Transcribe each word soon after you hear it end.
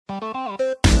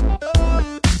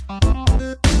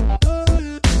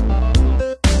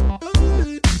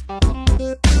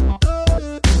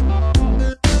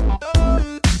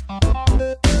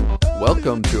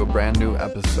brand new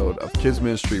episode of Kids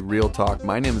Ministry Real Talk.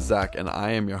 My name is Zach and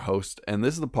I am your host, and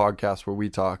this is the podcast where we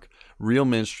talk real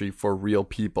ministry for real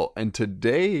people. And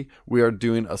today we are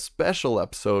doing a special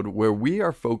episode where we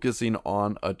are focusing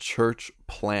on a church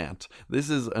plant. This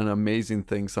is an amazing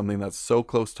thing, something that's so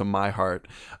close to my heart.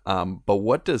 But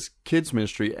what does kids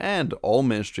ministry and all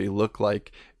ministry look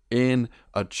like in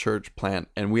a church plant?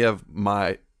 And we have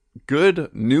my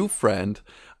good new friend,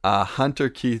 Hunter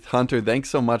Keith. Hunter, thanks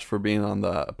so much for being on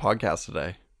the podcast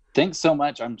today. Thanks so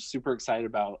much. I'm super excited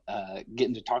about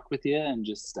getting to talk with you, and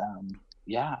just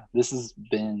this has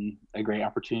been a great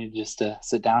opportunity just to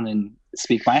sit down and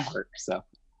speak my heart. So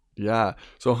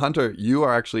Hunter, you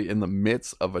are actually in the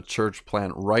midst of a church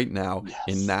plant right now. Yes.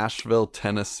 In Nashville,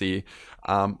 Tennessee.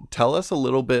 Tell us a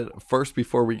little bit first,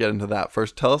 before we get into that.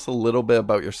 First, tell us a little bit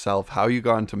about yourself, how you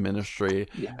got into ministry,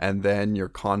 and then your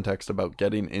context about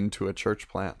getting into a church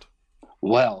plant.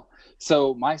 Well,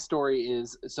 so my story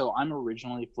is, I'm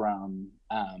originally from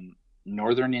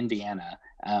northern Indiana,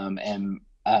 and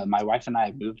my wife and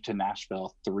I moved to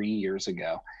Nashville 3 years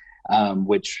ago,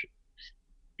 which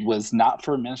was not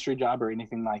for a ministry job or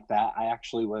anything like that. I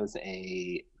actually was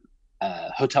a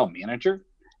hotel manager,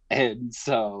 and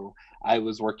so I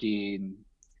was working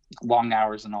long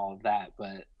hours and all of that,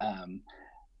 but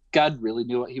God really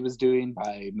knew what he was doing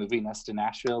by moving us to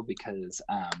Nashville, because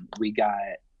we got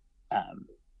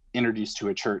introduced to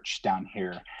a church down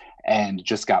here and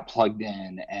just got plugged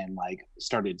in and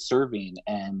started serving,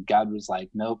 and God was like,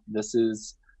 nope, this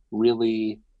is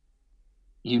really,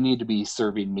 you need to be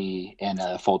serving me in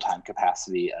a full-time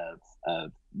capacity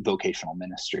of vocational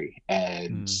ministry.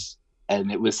 And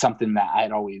it was something that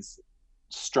I'd always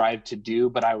strived to do,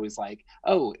 but I was like,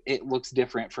 oh, it looks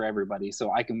different for everybody.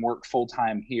 So I can work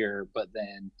full-time here, but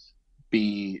then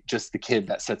be just the kid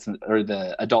that sits in, or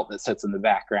the adult that sits in the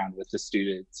background with the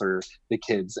students or the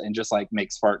kids and just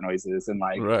makes fart noises and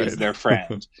is their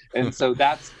friend. And so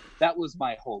that was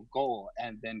my whole goal.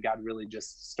 And then God really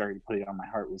just started putting it on my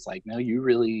heart, was like, no, you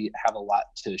really have a lot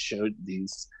to show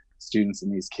these students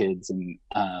and these kids,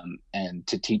 and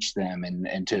to teach them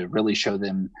and to really show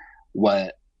them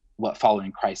what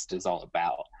following Christ is all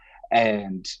about.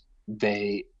 And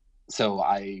so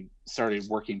I started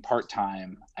working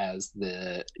part-time as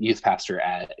the youth pastor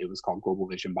at, it was called Global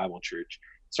Vision Bible Church.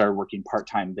 Started working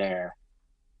part-time there.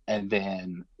 And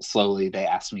then slowly they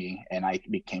asked me, and I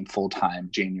became full-time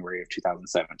January of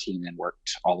 2017, and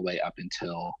worked all the way up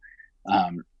until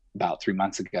about 3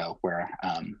 months ago, where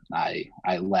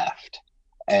I left.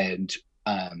 And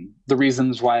the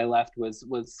reasons why I left was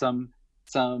some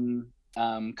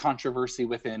controversy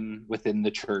within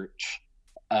the church,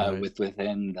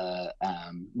 within the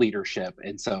leadership.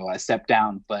 And so I stepped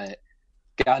down, but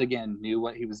God again knew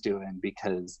what he was doing,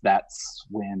 because that's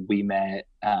when we met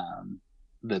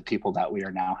the people that we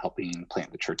are now helping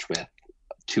plant the church with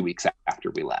 2 weeks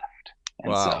after we left.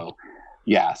 And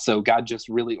so God just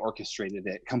really orchestrated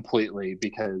it completely,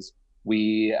 because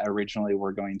we originally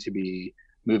were going to be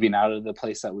moving out of the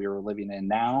place that we were living in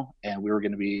now, and we were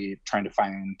going to be trying to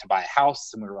buy a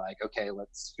house. And we were like, okay,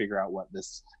 let's figure out what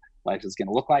this life is going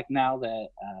to look like now that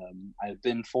I've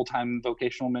been full-time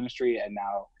vocational ministry, and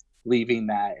now leaving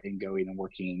that and going and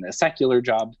working a secular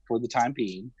job for the time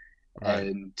being,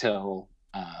 until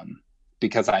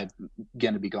because I'm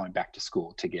going to be going back to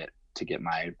school to get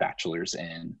my bachelor's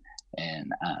in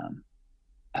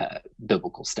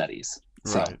biblical studies.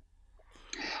 So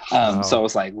I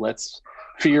was like, let's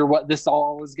figure what this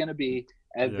all is going to be.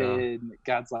 And then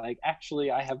God's like,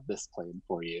 actually, I have this plan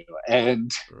for you.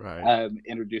 And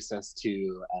introduced us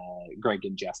to Greg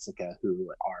and Jessica,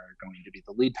 who are going to be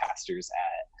the lead pastors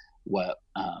at what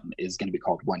is going to be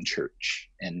called One Church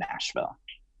in Nashville.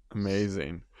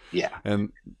 Amazing. Yeah.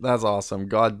 And that's awesome.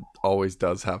 God always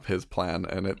does have his plan,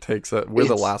 and it takes we're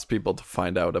the last people to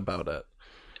find out about it.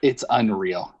 It's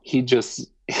unreal. He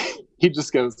just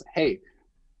goes, hey,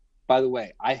 by the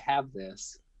way, I have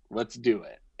this, let's do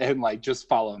it. And just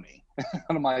follow me. And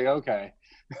I'm like, okay.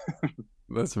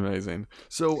 That's amazing.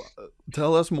 So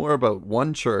tell us more about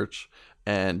One Church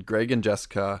and Greg and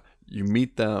Jessica. You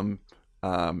meet them.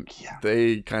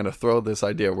 They kind of throw this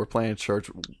idea, we're playing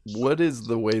church. What is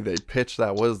the way they pitch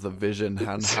that? What is the vision?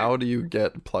 And how do you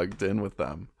get plugged in with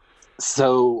them?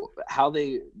 So how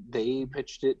they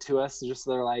pitched it to us, just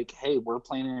they're like, hey, we're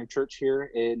planning a church here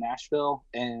in Nashville,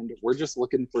 and we're just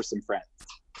looking for some friends.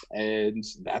 And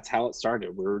that's how it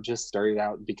started. We were just started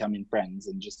out becoming friends,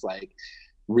 and just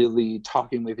really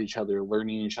talking with each other,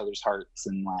 learning each other's hearts,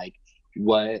 and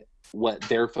what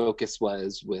their focus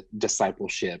was with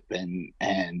discipleship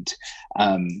and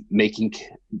making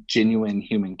genuine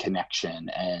human connection,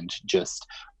 and just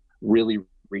really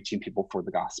reaching people for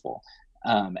the gospel.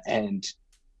 And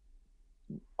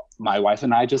my wife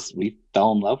and I we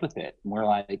fell in love with it. We're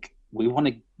like, we want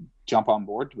to jump on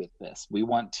board with this. We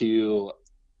want to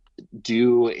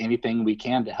do anything we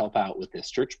can to help out with this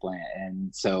church plant.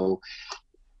 And so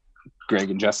Greg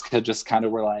and Jessica just kind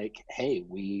of were like, hey,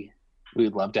 we'd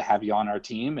love to have you on our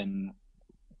team. And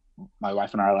my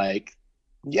wife and I are like,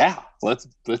 yeah, let's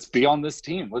be on this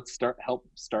team. Let's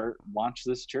launch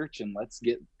this church and let's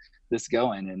get this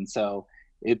going. And so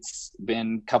it's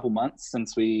been a couple months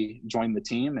since we joined the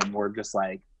team, and we're just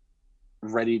like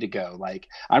ready to go. Like,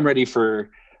 I'm ready for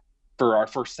our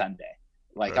first Sunday.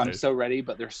 Like, right. I'm so ready,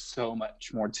 but there's so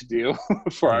much more to do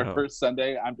for our first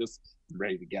Sunday. I'm just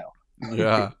ready to go.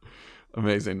 Yeah.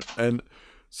 Amazing. And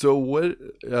so what,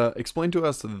 explain to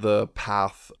us the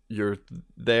path. You're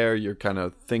there, you're kind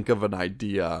of think of an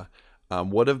idea.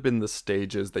 What have been the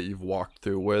stages that you've walked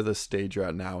through? Where the stage you're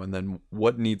at now, and then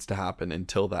what needs to happen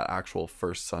until that actual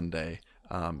first Sunday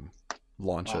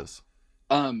launches?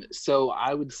 So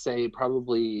I would say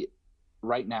probably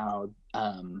right now,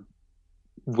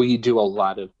 we do a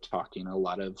lot of talking, a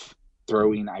lot of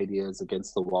throwing ideas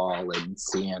against the wall and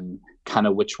seeing kind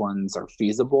of which ones are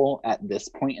feasible at this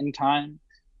point in time.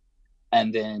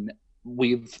 And then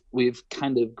we've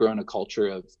kind of grown a culture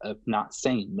of not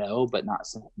saying no,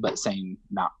 but saying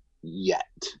not yet.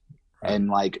 Right. And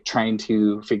like trying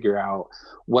to figure out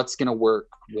what's going to work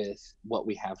with what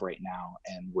we have right now,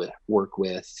 and work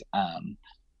with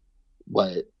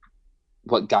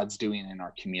what God's doing in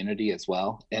our community as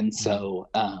well. And so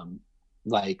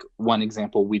like one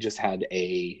example, we just had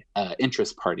a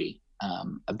interest party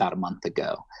about a month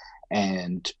ago,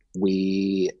 and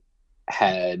we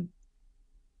had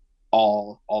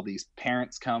all these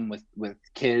parents come with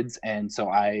kids. And so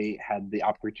I had the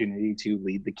opportunity to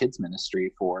lead the kids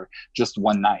ministry for just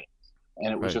one night.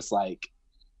 And it was just like,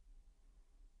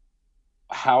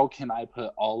 how can I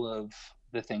put all of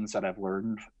the things that I've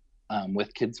learned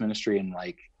with kids ministry and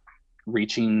like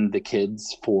reaching the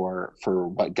kids for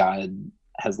what God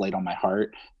has laid on my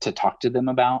heart to talk to them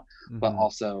about, but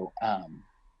also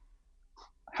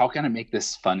how can I make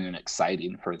this fun and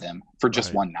exciting for them for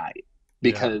just one night?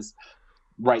 Because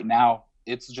right now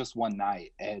it's just one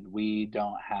night, and we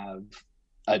don't have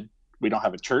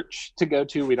a church to go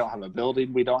to. We don't have a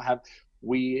building.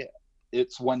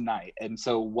 It's one night. And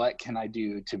so what can I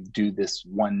do to do this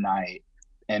one night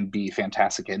and be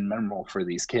fantastic and memorable for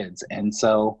these kids? And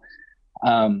so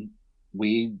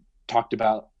we talked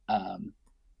about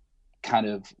kind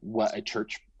of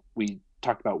we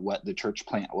talked about what the church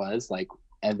plant was like.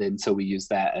 And then so we used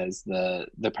that as the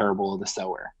parable of the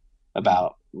sower,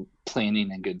 about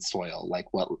planting in good soil, like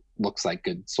what looks like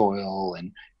good soil.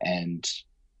 And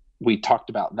we talked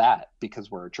about that because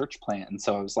we're a church plant. And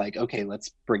so I was like, okay, let's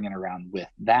bring it around with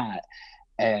that.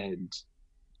 And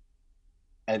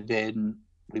then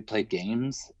we played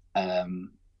games,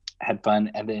 had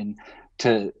fun. And then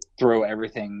to throw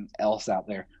everything else out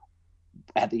there,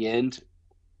 at the end,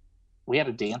 we had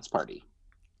a dance party.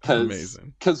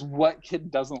 Because what kid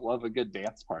doesn't love a good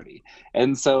dance party?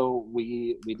 And so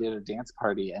we did a dance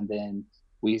party, and then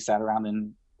we sat around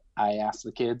and I asked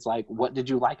the kids, like, what did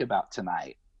you like about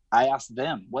tonight? I asked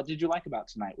them, what did you like about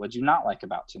tonight? What did you not like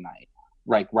about tonight?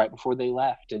 Like right before they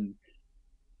left. And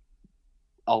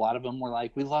a lot of them were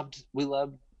like, we loved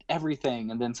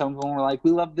everything. And then some of them were like, we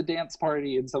loved the dance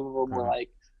party. And some of them were like,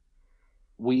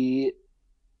 we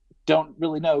don't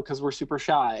really know because we're super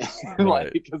shy,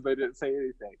 like, because they didn't say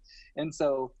anything. And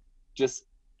so just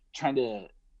trying to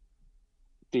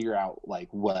figure out like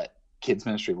what kids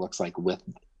ministry looks like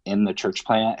within the church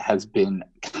plant has been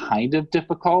kind of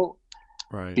difficult,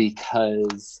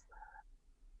 because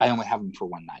I only have them for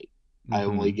one night. I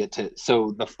only get to,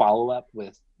 so the follow-up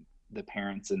with the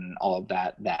parents and all of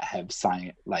that have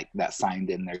signed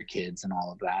in their kids and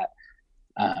all of that,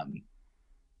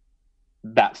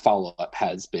 that follow-up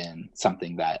has been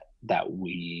something that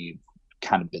we've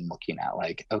kind of been looking at,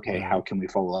 like, okay, how can we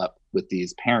follow up with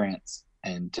these parents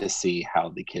and to see how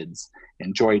the kids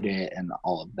enjoyed it and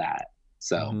all of that.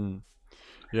 So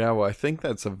yeah, well, I think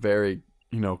that's a very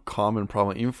common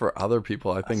problem even for other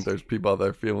people. I think there's people out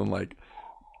there feeling like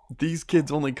these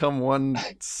kids only come one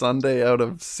Sunday out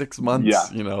of 6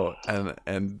 months,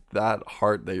 and that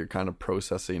heart that you're kind of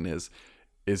processing is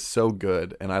so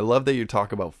good. And I love that you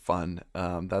talk about fun.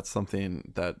 That's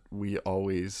something that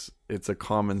it's a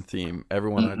common theme.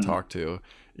 Everyone I talk to,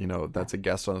 that's a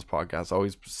guest on this podcast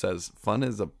always says fun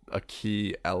is a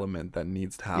key element that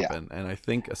needs to happen. And I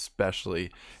think especially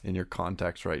in your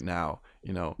context right now,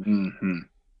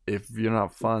 if you're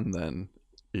not fun, then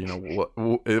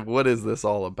what is this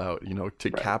all about,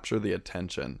 to capture the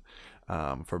attention.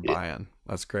 for Yeah. buy-in.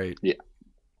 That's great. Yeah.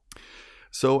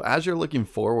 So as you're looking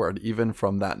forward, even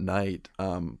from that night,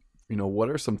 what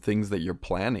are some things that you're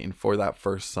planning for that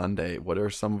first Sunday? What are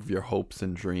some of your hopes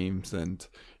and dreams? And,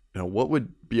 what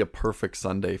would be a perfect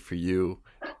Sunday for you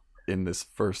in this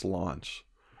first launch?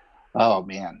 Oh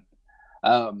man.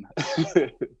 Um,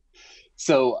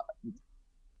 so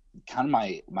kind of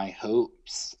my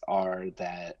hopes are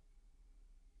that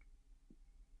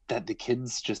the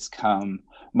kids just come.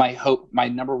 My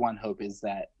number one hope is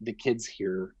that the kids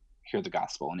hear the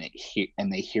gospel, and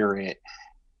they hear it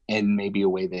in maybe a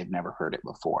way they've never heard it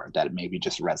before, that it maybe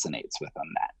just resonates with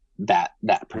them that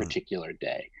Mm. particular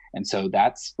day. And so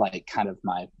that's like kind of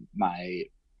my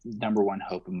number one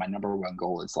hope, and my number one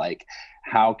goal is like,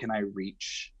 how can I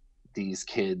reach these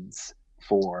kids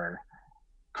for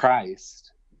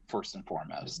Christ first and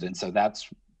foremost? And so that's,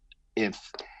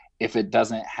 if if it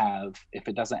doesn't have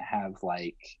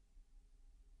like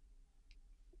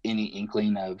any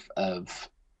inkling of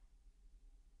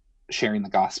sharing the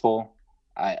gospel,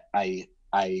 I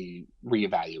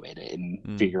reevaluate it and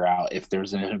Mm. figure out if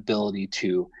there's an ability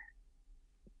to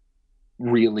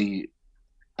really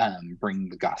bring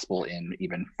the gospel in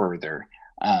even further.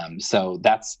 So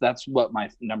that's what my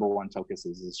number one focus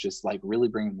is just like really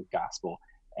bringing the gospel.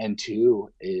 And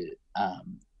two,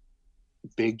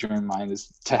 big dream of mine is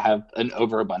to have an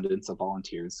overabundance of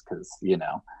volunteers, because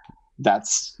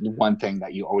that's one thing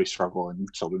that you always struggle in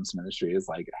children's ministry, is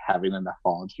like having enough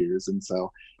volunteers. And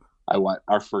so I want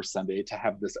our first Sunday to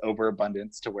have this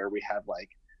overabundance to where we have like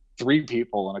 3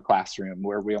 people in a classroom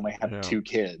where we only have Yeah. 2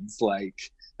 kids. Like,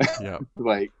 Yeah.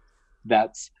 like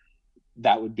that's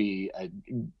that would be a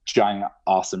giant,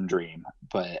 awesome dream.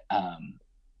 But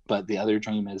the other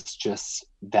dream is just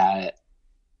that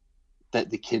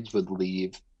the kids would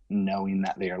leave knowing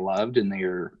that they are loved and they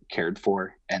are cared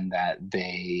for, and that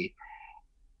they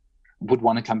would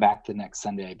want to come back the next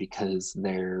Sunday because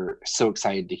they're so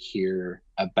excited to hear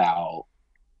about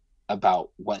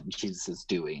what Jesus is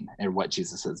doing and what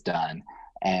Jesus has done.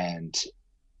 And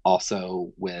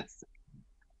also with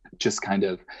just kind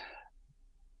of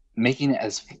making it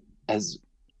as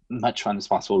much fun as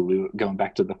possible. Going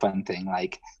back to the fun thing,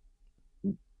 like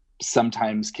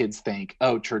sometimes kids think,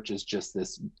 oh, church is just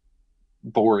this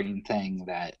boring thing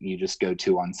that you just go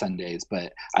to on Sundays,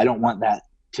 but I don't want that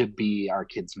to be our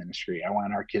kids ministry. I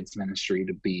want our kids ministry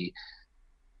to be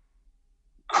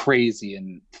crazy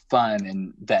and fun,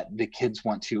 and that the kids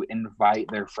want to invite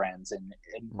their friends and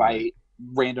Right. invite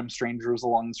random strangers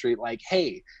along the street, like,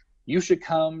 hey, you should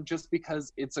come just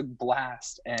because it's a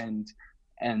blast. And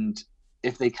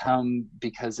if they come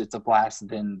because it's a blast,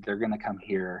 then they're going to come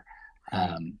hear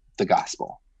Right. the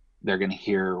gospel. They're going to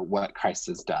hear what Christ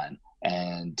has done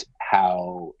and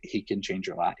how he can change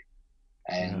your life,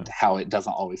 Yeah. and how it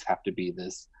doesn't always have to be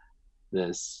this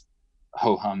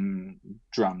ho hum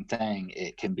drum thing.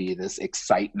 It can be this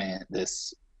excitement,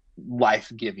 this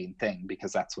life giving thing,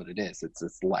 because that's what it is. It's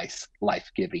this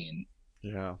life giving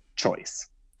Yeah. choice.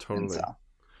 And so, Totally.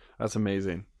 That's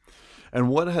amazing. And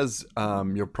what has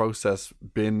your process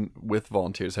been with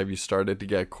volunteers? Have you started to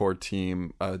get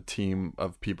a team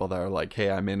of people that are like, hey,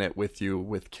 I'm in it with you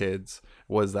with kids?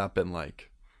 What has that been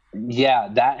like? yeah,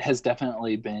 that has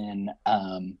definitely been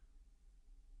a,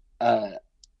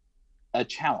 a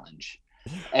challenge.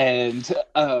 And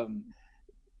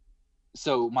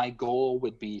so my goal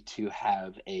would be to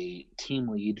have a team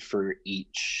lead for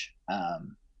each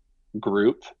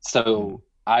group. Mm. So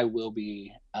I will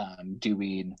be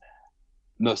doing,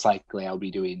 most likely I'll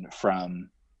be doing from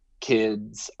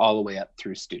kids all the way up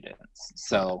through students.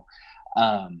 Right.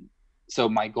 Um, so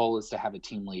my goal is to have a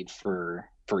team lead for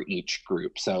each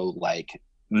group. So like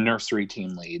nursery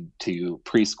team lead to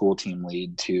preschool team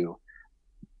lead to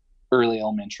early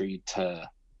elementary to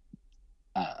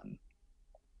um,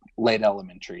 late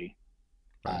elementary,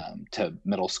 Right. to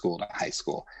middle school to high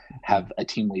school, Mm. have a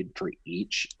team lead for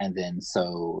each. And then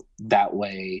so that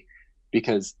way,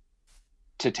 because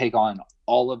to take on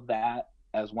all of that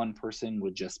as one person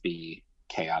would just be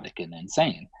chaotic and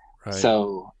insane. Right.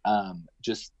 So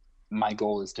just my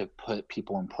goal is to put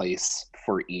people in place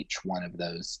for each one of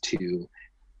those to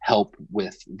help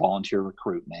with volunteer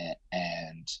recruitment,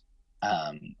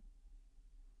 um,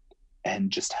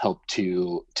 and just help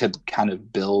to kind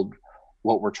of build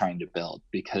what we're trying to build.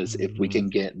 Because if we Hmm. can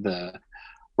get the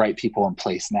right people in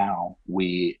place now,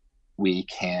 we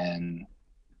can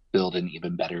build an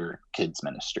even better kids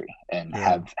ministry and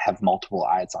Yeah. have multiple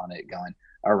eyes on it going,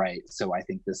 all right, so I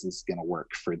think this is going to work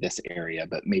for this area,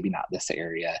 but maybe not this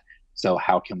area. So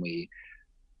how can we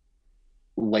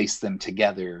lace them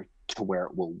together to where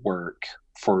it will work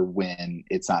for when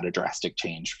it's not a drastic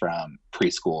change from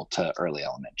preschool to early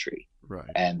elementary. Right.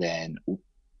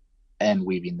 And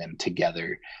weaving them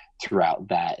together throughout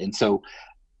that. And so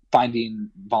finding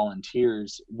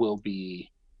volunteers will be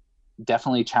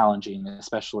definitely challenging,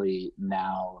 especially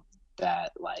now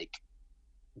that like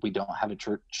we don't have a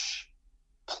church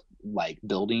like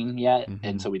building yet. Mm-hmm.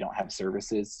 And so we don't have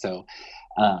services. So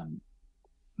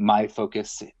my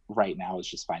focus right now is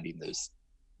just finding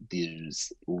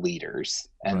these leaders,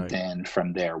 and then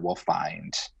from there we'll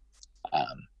find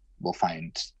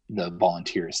the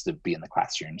volunteers to be in the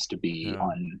classrooms, to be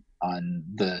on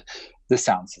the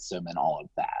sound system and all of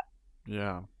that.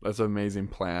 Yeah, that's an amazing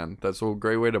plan. That's a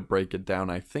great way to break it down.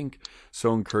 I think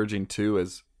so encouraging too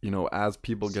is, you know, as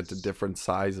people get to different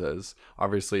sizes,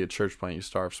 obviously a church plant, you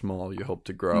start small, you hope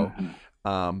to grow.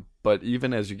 But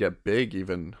even as you get big,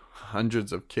 even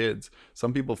hundreds of kids,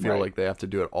 some people feel like they have to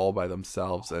do it all by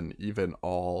themselves, and even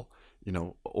all, you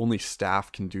know, only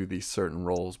staff can do these certain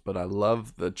roles. But I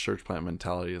love the church plant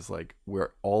mentality is like,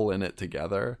 we're all in it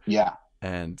together. Yeah.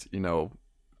 And, you know,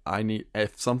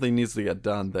 if something needs to get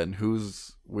done, then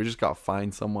we just got to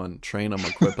find someone, train them,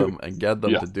 equip them, and get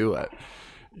them to do it.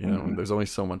 You know, there's only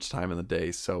so much time in the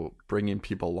day. So bringing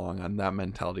people along on that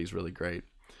mentality is really great.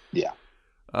 Yeah.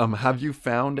 Have you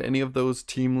found any of those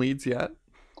team leads yet?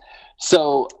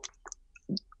 So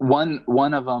one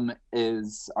of them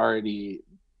is already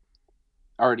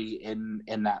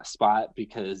in that spot,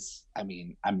 because I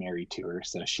mean, I'm married to her,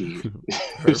 so she's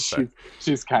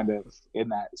kind of in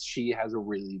that. She has a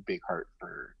really big heart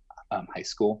for high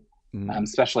school,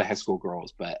 especially high school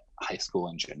girls, but high school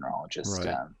in general. Just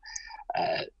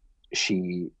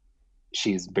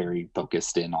she's very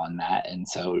focused in on that. And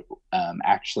so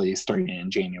actually starting in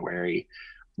January,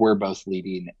 we're both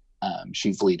leading,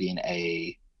 she's leading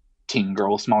a teen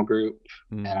girl small group,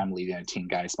 and I'm leading a teen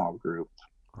guy small group.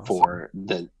 Awesome. For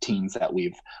the teens that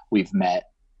we've met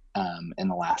in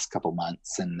the last couple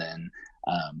months. And then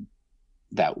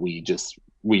that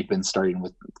we've been starting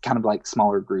with kind of like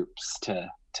smaller groups to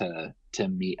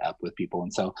meet up with people.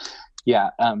 And so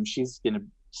she's gonna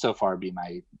so far be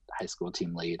my high school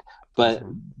team lead. But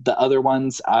the other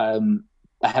ones, I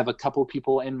have a couple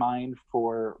people in mind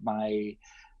for my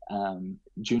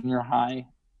junior high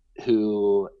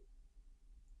who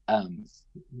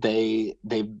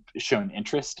they've shown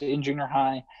interest in junior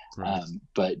high,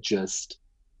 but just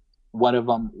one of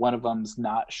them's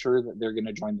not sure that they're going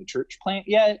to join the church plant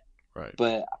yet. Right.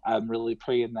 But I'm really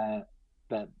praying that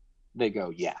they go,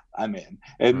 yeah, I'm in,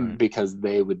 and because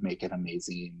they would make an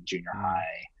amazing junior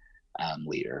high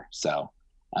leader. So,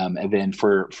 and then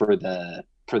for the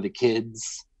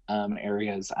kids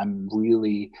areas, I'm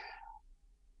really,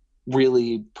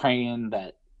 really praying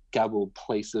that God will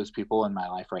place those people in my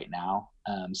life right now,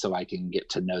 so I can get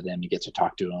to know them and get to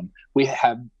talk to them. We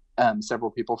have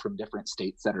several people from different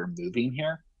states that are moving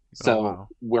here. So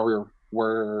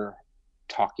we're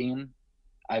talking.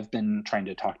 I've been trying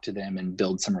to talk to them and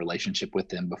build some relationship with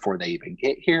them before they even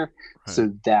get here. Right.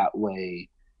 So that way,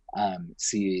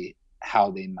 see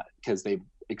how because they've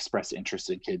expressed interest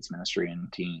in kids ministry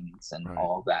and teens and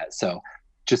all of that. So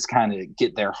just kind of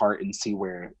get their heart and see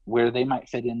where they might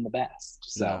fit in the best.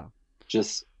 So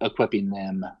just equipping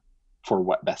them for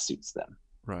what best suits them.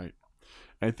 Right.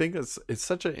 I think it's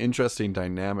such an interesting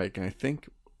dynamic. And I think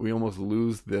we almost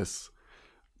lose this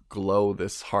glow,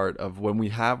 this heart of when we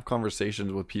have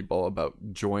conversations with people about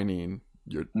joining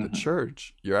the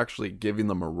church, you're actually giving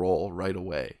them a role right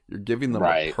away. You're giving them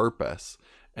a purpose.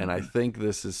 And I think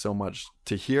this is so much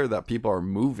to hear that people are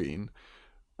moving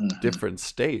different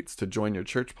states to join your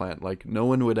church plant. Like no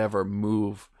one would ever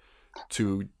move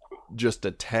to just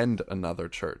attend another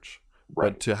church,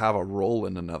 but to have a role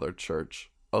in another church.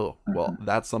 Oh, well,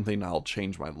 that's something I'll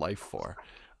change my life for.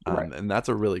 And that's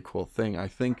a really cool thing. I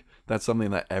think that's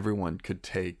something that everyone could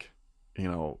take,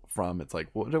 from. It's like,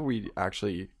 what are we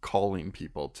actually calling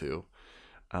people to?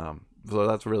 So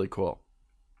that's really cool.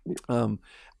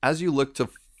 As you look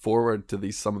forward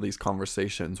to some of these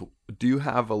conversations, do you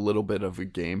have a little bit of a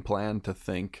game plan to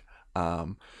think,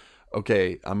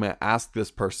 okay, I'm going to ask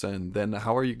this person, then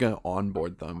how are you going to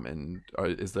onboard them? And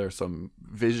is there some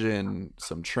vision,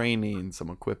 some training, some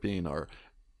equipping, or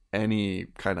any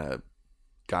kind of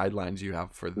guidelines you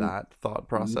have for that thought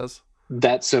process?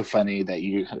 That's so funny that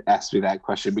you asked me that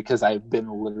question, because I've been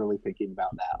literally thinking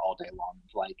about that all day long.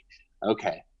 Like,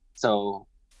 okay, so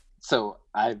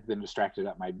I've been distracted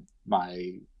at my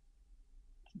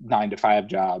 9-to-5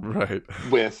 job,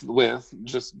 with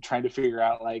just trying to figure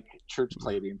out like church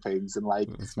planting things, and like,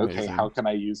 okay, how can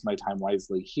I use my time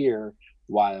wisely here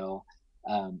while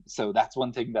So that's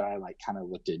one thing that I like kind of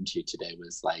looked into today,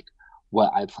 was like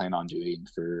what I plan on doing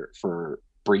for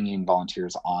bringing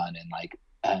volunteers on and like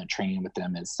training with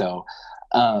them. Is so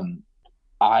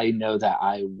I know that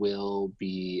I will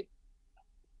be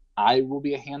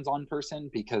a hands-on person,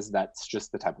 because that's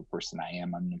just the type of person I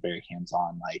am. I'm a very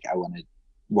hands-on, like I want to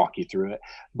walk you through it.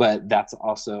 But that's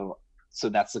also, so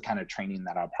that's the kind of training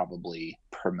that I'll probably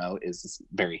promote, is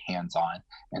very hands-on.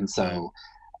 And so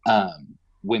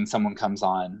when someone comes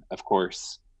on, of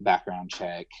course, background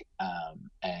check,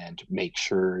 and make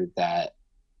sure that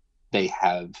they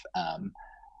have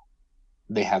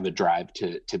a drive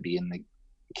to be in the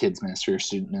kids ministry or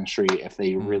student ministry. If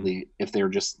they really, if they're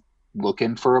just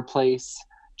looking for a place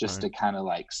just to kind of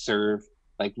like serve,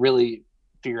 like really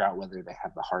figure out whether they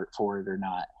have the heart for it or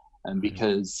not. And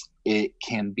because it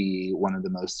can be one of the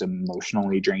most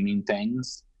emotionally draining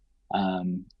things,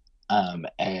 and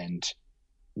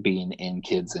being in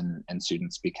kids and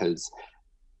students, because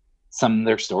some of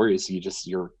their stories,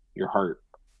 your heart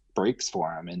breaks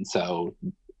for them. And so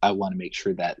I want to make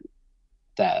sure that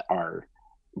our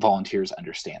volunteers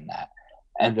understand that.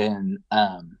 And then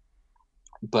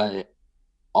but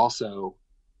also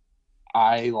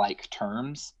I like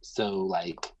terms. So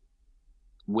like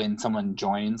when someone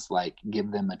joins, like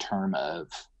give them a term of,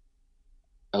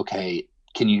 okay,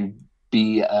 can you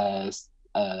be a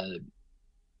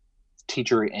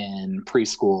teacher in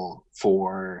preschool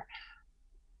for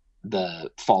the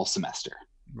fall semester?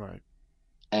 Right.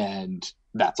 And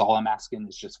that's all I'm asking,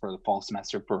 is just for the fall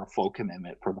semester, for a full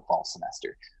commitment for the fall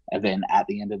semester. And then at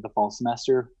the end of the fall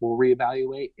semester, we'll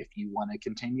reevaluate. If you want to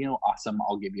continue, awesome,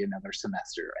 I'll give you another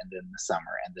semester, and then the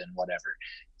summer, and then whatever.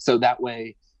 So that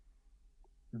way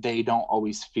they don't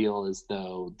always feel as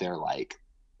though they're like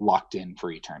locked in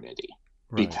for eternity,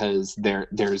 because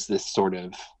there's this sort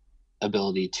of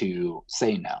ability to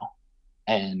say no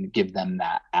and give them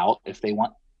that out if they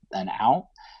want an out.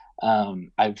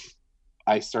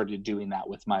 I started doing that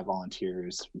with my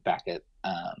volunteers back at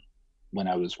when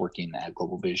I was working at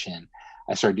Global Vision.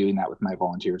 I started doing that with my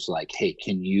volunteers, like, hey,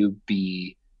 can you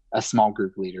be a small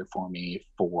group leader for me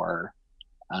for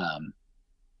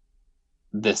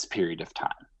this period of time,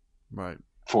 right,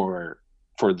 for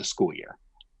the school year?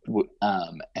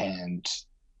 And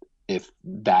if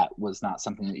that was not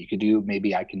something that you could do,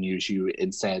 maybe I can use you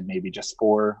instead, maybe just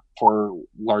for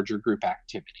larger group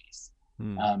activities.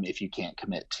 If you can't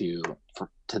commit to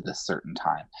this certain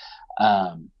time,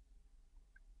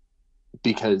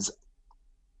 because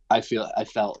I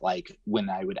felt like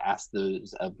when I would ask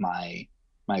those of my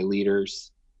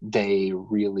leaders, they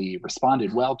really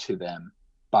responded well to them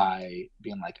by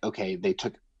being like, okay,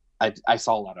 I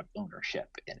saw a lot of ownership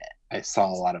in it. I saw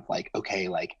a lot of like, okay,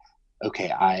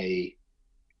 I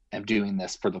am doing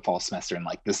this for the fall semester, and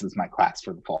like, this is my class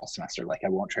for the fall semester. Like, I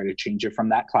won't try to change it from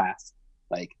that class.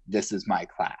 Like, this is my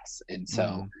class. And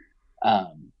so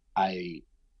I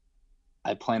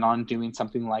plan on doing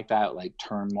something like that, like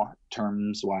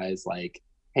terms wise, like,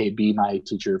 hey, be my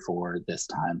teacher for this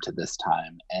time to this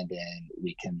time, and then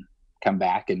we can come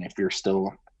back. And if you're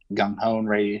still gung-ho and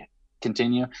ready to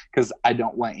continue, because I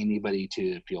don't want anybody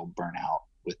to feel burnout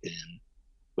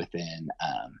within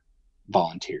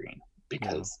volunteering,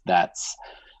 because that's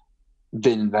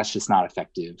just not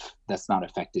effective. That's not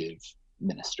effective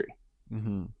ministry.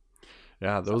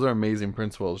 Yeah, those are amazing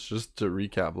principles. Just to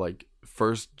recap, like,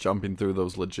 first jumping through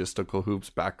those logistical hoops,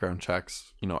 background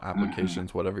checks,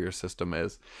 applications, whatever your system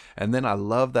is. And then I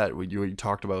love that what you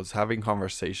talked about is having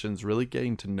conversations, really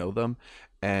getting to know them,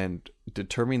 and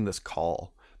determining this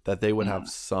call, that they would have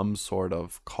some sort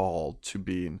of call to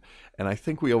being. And I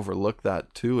think we overlook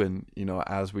that too. And,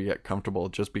 as we get comfortable,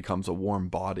 it just becomes a warm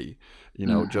body,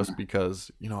 just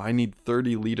because, I need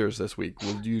 30 leaders this week.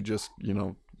 Will you just,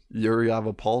 you have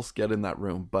a pulse, get in that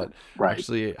room. But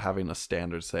actually having a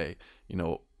standard, say,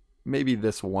 maybe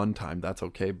this one time, that's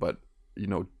okay. But,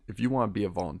 if you want to be a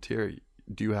volunteer,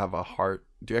 do you have a heart?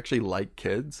 Do you actually like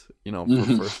kids?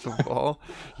 First of all,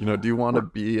 do you want to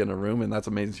be in a room? And that's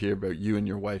amazing to hear about you and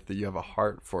your wife, that you have a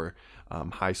heart for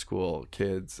high school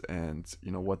kids and,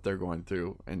 what they're going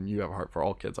through. And you have a heart for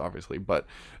all kids, obviously. But,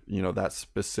 that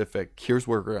specific, here's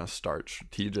where we're going to start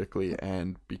strategically,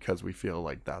 and because we feel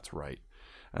like that's right.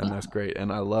 And that's great.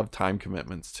 And I love time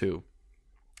commitments too.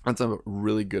 That's a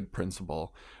really good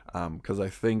principle, because I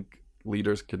think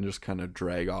leaders can just kind of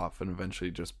drag off and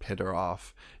eventually just peter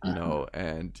off,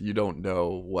 and you don't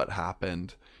know what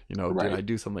happened, did I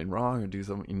do something wrong or do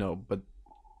something, but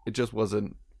it just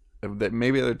wasn't, that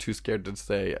maybe they're too scared to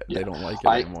say they don't like it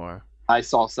anymore. I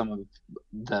saw some of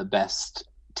the best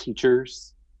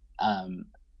teachers not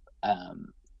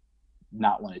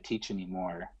want to teach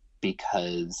anymore,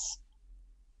 because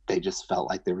they just felt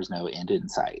like there was no end in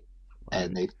sight.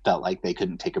 And they felt like they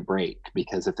couldn't take a break,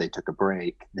 because if they took a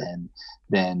break, then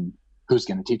who's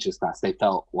going to teach this class? They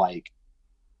felt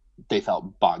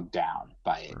bogged down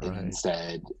by it. Right. And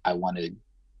instead, I want to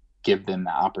give them the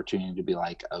opportunity to be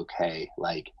like, okay,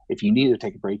 like if you need to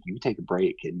take a break, you take a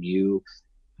break, and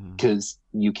because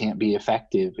you can't be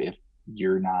effective if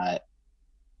you're not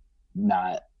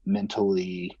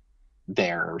mentally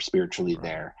there or spiritually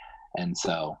there. And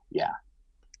so, yeah.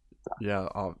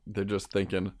 They're just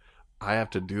thinking, I have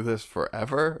to do this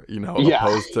forever,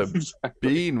 opposed to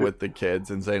being with the kids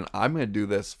and saying, I'm going to do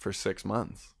this for 6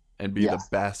 months and be the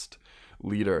best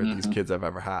leader these kids have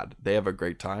ever had. They have a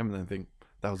great time, and they think,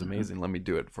 that was amazing. Let me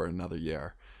do it for another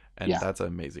year. And that's an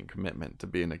amazing commitment to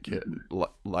being a kid.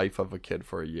 Life of a kid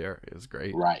for a year is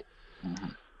great. Right.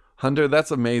 Hunter, that's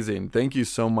amazing. Thank you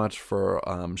so much for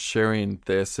sharing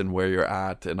this and where you're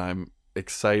at. And I'm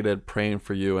excited, praying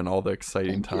for you and all the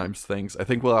exciting things. I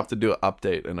think we'll have to do an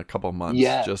update in a couple of months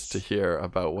just to hear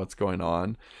about what's going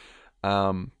on.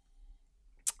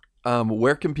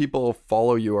 Where can people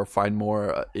follow you or find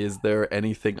more? Is there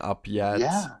anything up yet?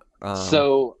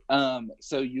 So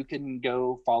you can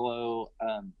go follow,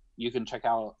 you can check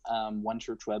out One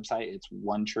Church website. It's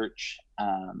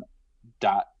onechurch.com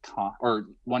or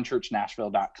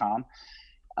onechurchnashville.com.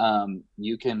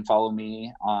 You can follow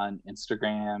me on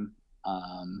Instagram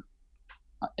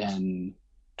and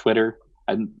Twitter.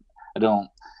 I don't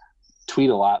tweet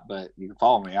a lot, but you can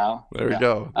follow me out. There we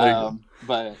go.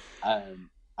 But I'm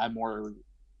more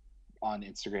on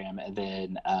Instagram, and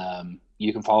then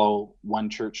you can follow One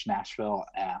Church Nashville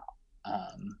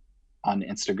on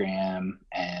Instagram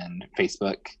and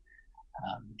Facebook.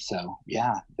 So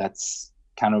that's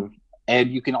kind of,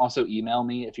 and you can also email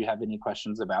me if you have any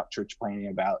questions about church planning,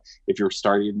 about if you're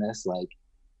starting this, like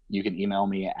you can email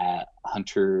me at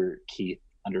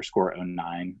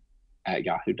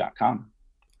hunterkeith_09@yahoo.com.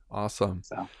 Awesome.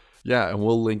 So. Yeah, and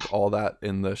we'll link all that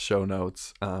in the show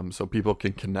notes, so people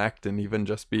can connect and even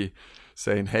just be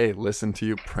saying, hey, listen to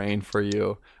you, praying for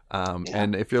you.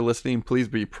 And if you're listening, please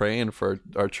be praying for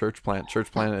our church plant.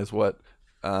 Church plant is what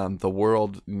the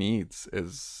world needs,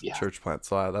 is church plant.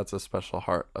 So that's a special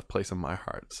a place in my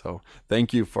heart. So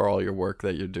thank you for all your work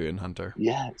that you're doing, Hunter.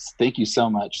 Yes, thank you so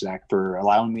much, Zach, for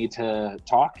allowing me to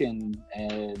talk. And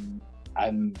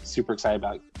I'm super excited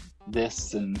about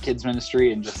this and kids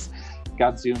ministry, and just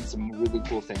God's doing some really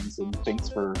cool things, and thanks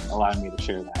for allowing me to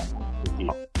share that with you.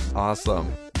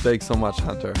 Awesome. Thanks so much,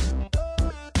 Hunter.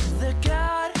 The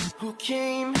God who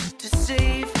came to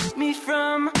save me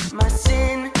from my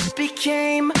sin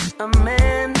became a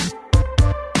man.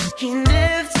 He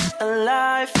lived a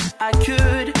life I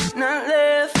could not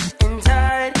live, and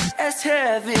died as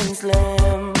heaven's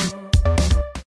lamb.